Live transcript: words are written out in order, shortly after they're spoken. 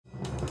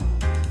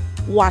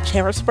Watch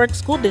Harrisburg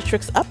School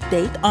District's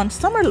update on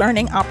summer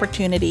learning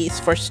opportunities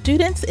for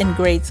students in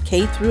grades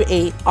K through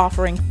 8,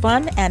 offering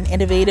fun and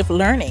innovative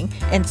learning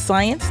in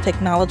science,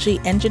 technology,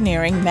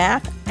 engineering,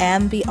 math,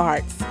 and the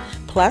arts,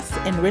 plus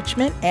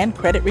enrichment and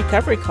credit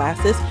recovery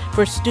classes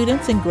for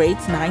students in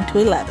grades 9 to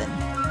 11.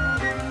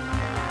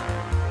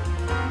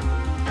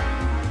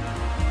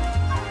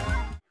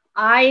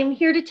 I am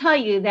here to tell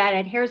you that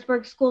at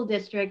Harrisburg School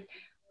District,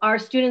 our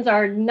students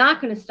are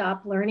not going to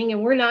stop learning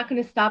and we're not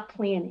going to stop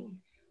planning.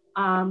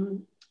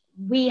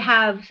 We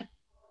have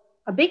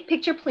a big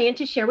picture plan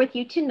to share with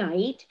you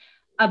tonight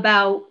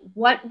about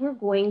what we're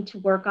going to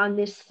work on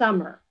this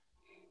summer.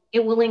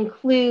 It will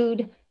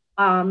include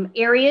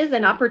areas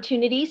and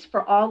opportunities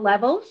for all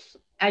levels,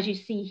 as you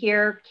see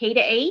here, K to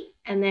 8,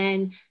 and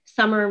then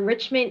summer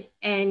enrichment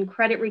and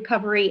credit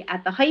recovery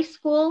at the high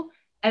school,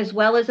 as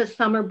well as a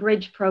summer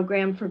bridge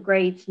program for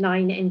grades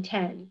 9 and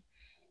 10.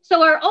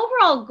 So our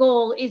overall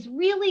goal is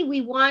really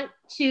we want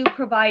to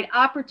provide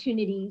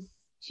opportunities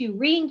to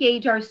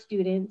re-engage our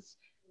students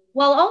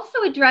while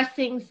also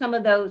addressing some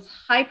of those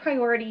high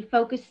priority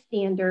focus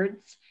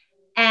standards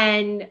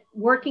and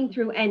working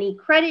through any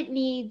credit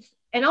needs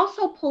and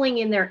also pulling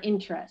in their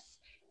interests.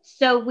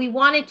 So we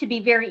want it to be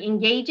very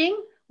engaging.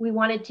 We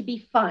want it to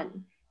be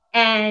fun.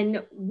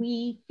 And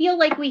we feel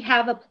like we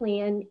have a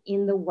plan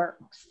in the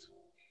works.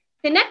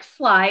 The next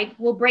slide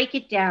will break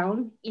it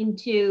down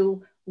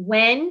into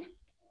when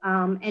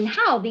and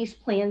how these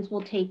plans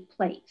will take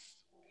place.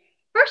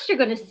 First, you're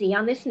going to see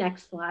on this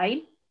next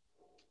slide,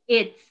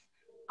 it's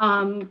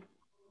the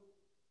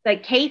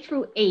K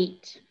through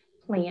 8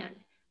 plan.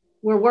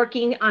 We're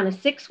working on a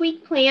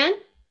 6-week plan,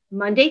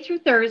 Monday through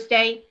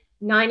Thursday,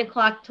 9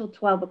 o'clock till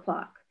 12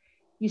 o'clock.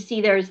 You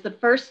see there's the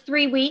first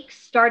 3 weeks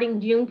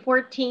starting June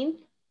 14th,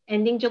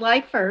 ending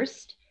July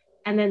 1st,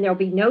 and then there'll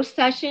be no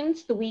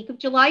sessions the week of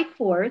July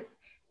 4th,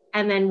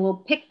 and then we'll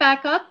pick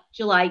back up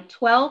July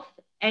 12th,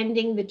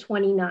 ending the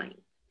 29th.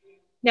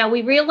 Now,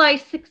 we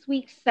realize 6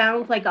 weeks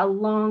sounds like a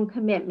long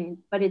commitment,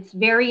 but it's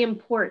very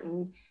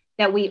important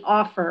that we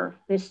offer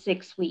this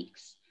 6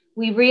 weeks.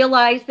 We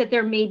realize that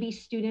there may be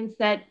students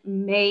that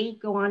may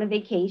go on a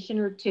vacation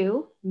or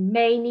two,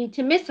 may need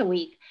to miss a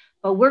week,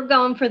 but we're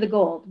going for the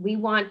gold. We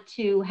want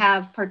to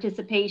have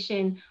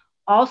participation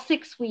all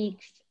 6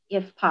 weeks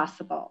if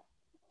possible.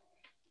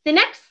 The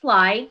next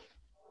slide,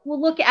 we'll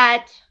look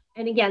at,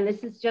 and again,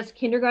 this is just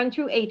kindergarten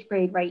through 8th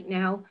grade right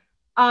now,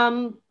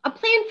 a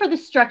plan for the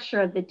structure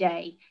of the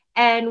day.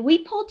 And we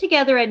pulled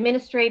together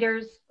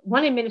administrators,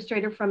 one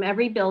administrator from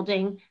every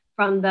building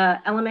from the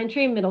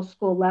elementary and middle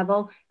school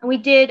level. And we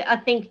did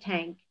a think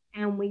tank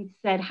and we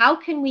said, how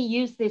can we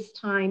use this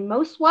time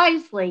most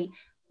wisely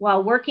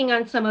while working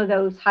on some of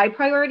those high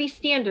priority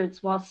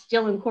standards while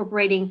still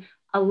incorporating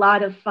a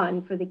lot of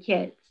fun for the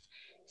kids?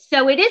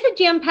 So it is a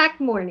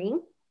jam-packed morning.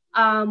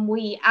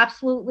 We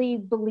absolutely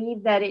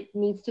believe that it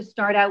needs to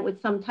start out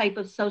with some type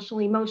of social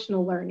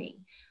emotional learning.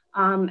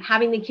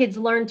 Having the kids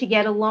learn to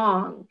get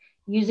along,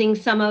 using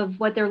some of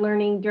what they're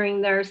learning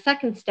during their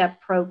second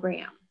step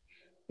program.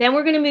 Then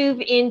we're going to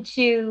move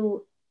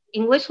into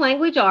English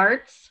language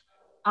arts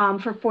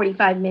for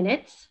 45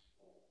 minutes.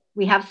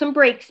 We have some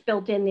breaks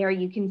built in there,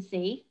 you can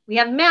see. We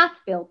have math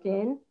built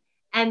in.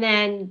 And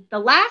then the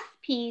last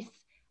piece,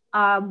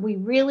 we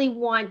really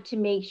want to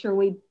make sure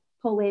we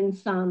pull in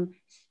some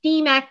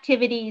STEAM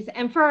activities.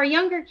 And for our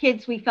younger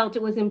kids, we felt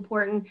it was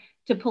important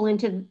to pull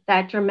into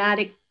that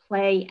dramatic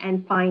play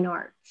and fine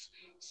arts.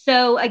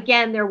 So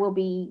again, there will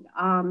be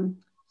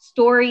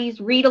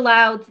stories, read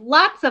alouds,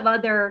 lots of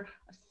other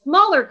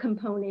smaller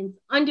components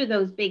under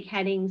those big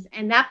headings,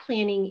 and that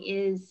planning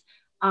is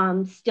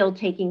still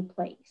taking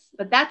place.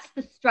 But that's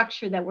the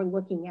structure that we're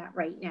looking at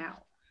right now.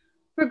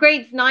 For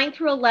grades 9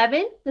 through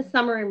 11, the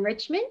summer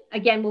enrichment,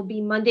 again, will be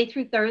Monday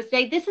through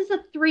Thursday. This is a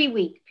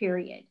 3-week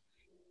period,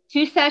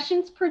 2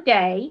 sessions per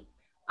day.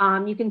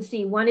 You can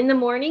see 1 in the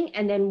morning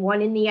and then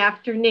 1 in the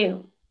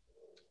afternoon.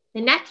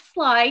 The next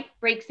slide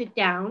breaks it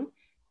down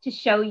to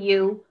show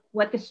you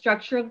what the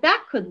structure of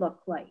that could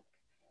look like.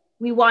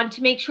 We want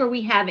to make sure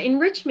we have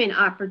enrichment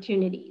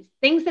opportunities,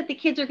 things that the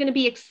kids are going to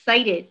be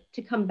excited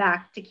to come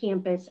back to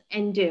campus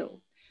and do.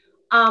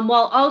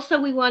 While also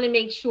we want to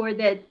make sure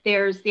that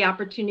there's the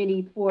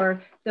opportunity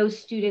for those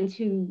students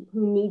who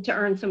need to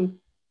earn some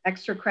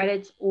extra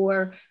credits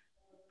or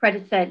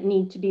credits that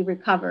need to be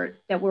recovered,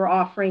 that we're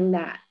offering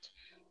that.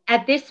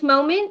 At this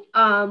moment,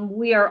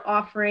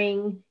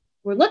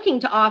 we're looking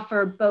to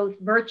offer both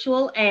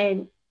virtual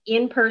and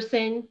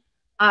in-person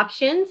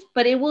options,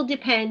 but it will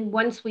depend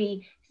once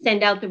we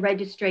send out the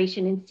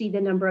registration and see the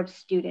number of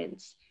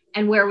students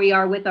and where we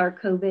are with our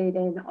COVID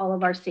and all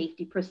of our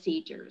safety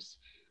procedures.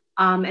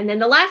 And then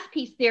the last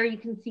piece there, you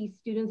can see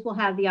students will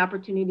have the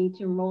opportunity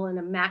to enroll in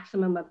a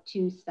maximum of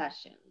 2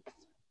 sessions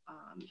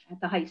at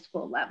the high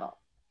school level.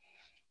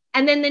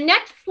 And then the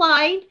next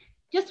slide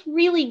just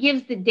really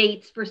gives the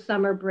dates for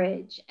Summer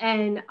Bridge.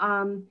 And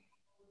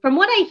from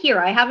what I hear,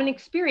 I haven't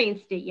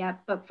experienced it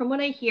yet, but from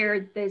what I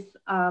hear, this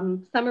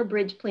Summer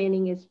Bridge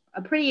planning is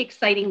a pretty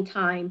exciting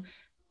time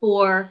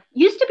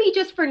used to be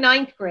just for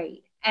 9th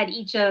grade. at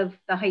each of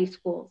the high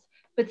schools.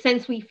 But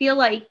since we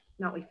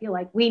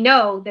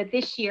know that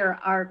this year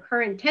our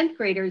current 10th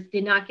graders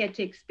did not get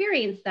to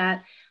experience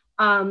that,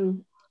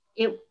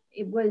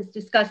 it was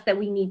discussed that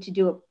we need to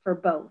do it for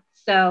both.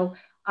 So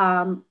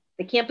the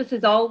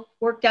campuses all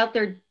worked out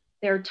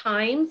their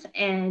times,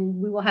 and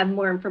we will have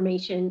more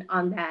information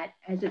on that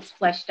as it's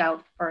fleshed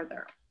out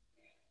further.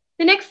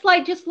 The next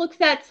slide just looks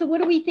at, so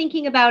what are we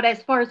thinking about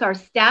as far as our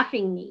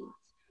staffing needs?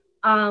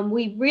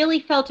 We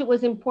really felt it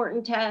was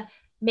important to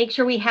make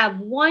sure we have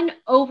one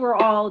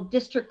overall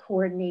district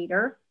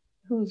coordinator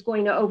who's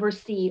going to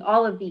oversee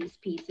all of these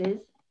pieces.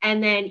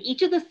 And then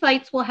each of the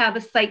sites will have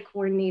a site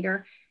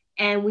coordinator,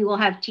 and we will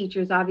have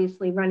teachers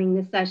obviously running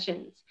the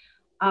sessions.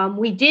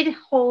 We did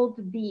hold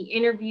the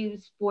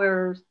interviews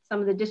for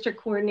some of the district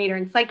coordinator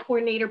and site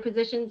coordinator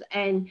positions,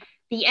 and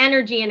the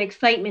energy and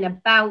excitement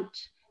about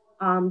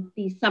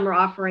these summer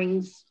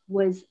offerings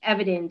was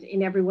evident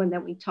in everyone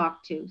that we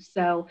talked to.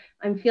 So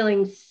I'm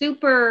feeling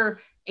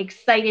super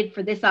excited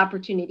for this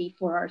opportunity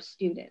for our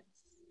students.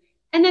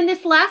 And then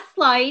this last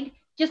slide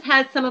just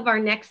has some of our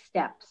next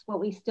steps,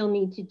 what we still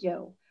need to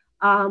do.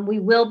 We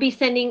will be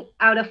sending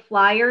out a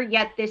flyer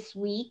yet this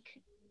week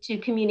to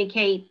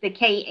communicate the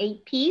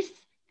K-8 piece,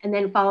 and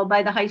then followed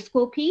by the high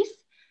school piece.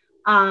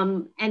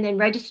 And then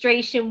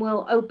registration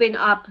will open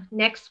up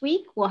next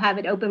week. We'll have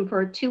it open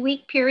for a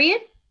 2-week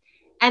period.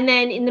 And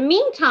then in the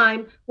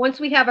meantime, once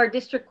we have our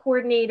district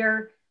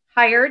coordinator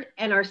hired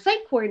and our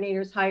site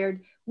coordinators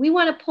hired, we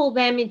want to pull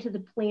them into the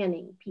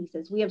planning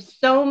pieces. We have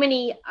so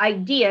many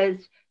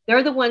ideas.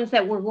 They're the ones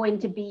that we're going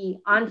to be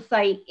on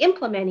site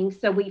implementing.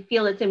 So we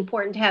feel it's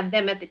important to have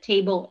them at the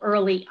table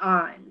early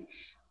on.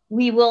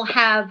 We will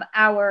have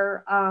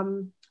our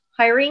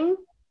hiring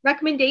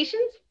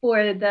recommendations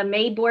for the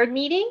May board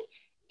meeting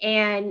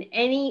and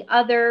any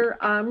other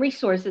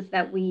resources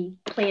that we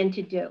plan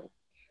to do.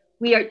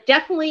 We are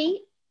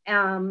definitely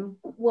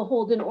will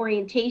hold an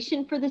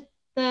orientation for the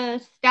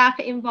staff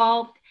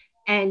involved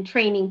and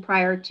training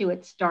prior to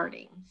it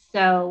starting.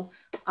 So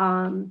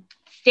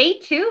stay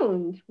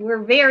tuned.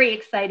 We're very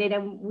excited,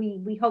 and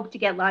we hope to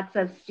get lots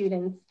of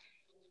students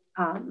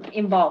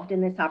involved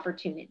in this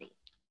opportunity.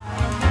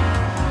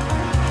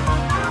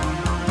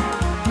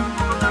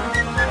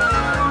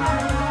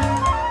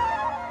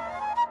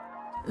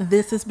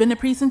 This has been a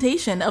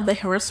presentation of the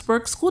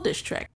Harrisburg School District.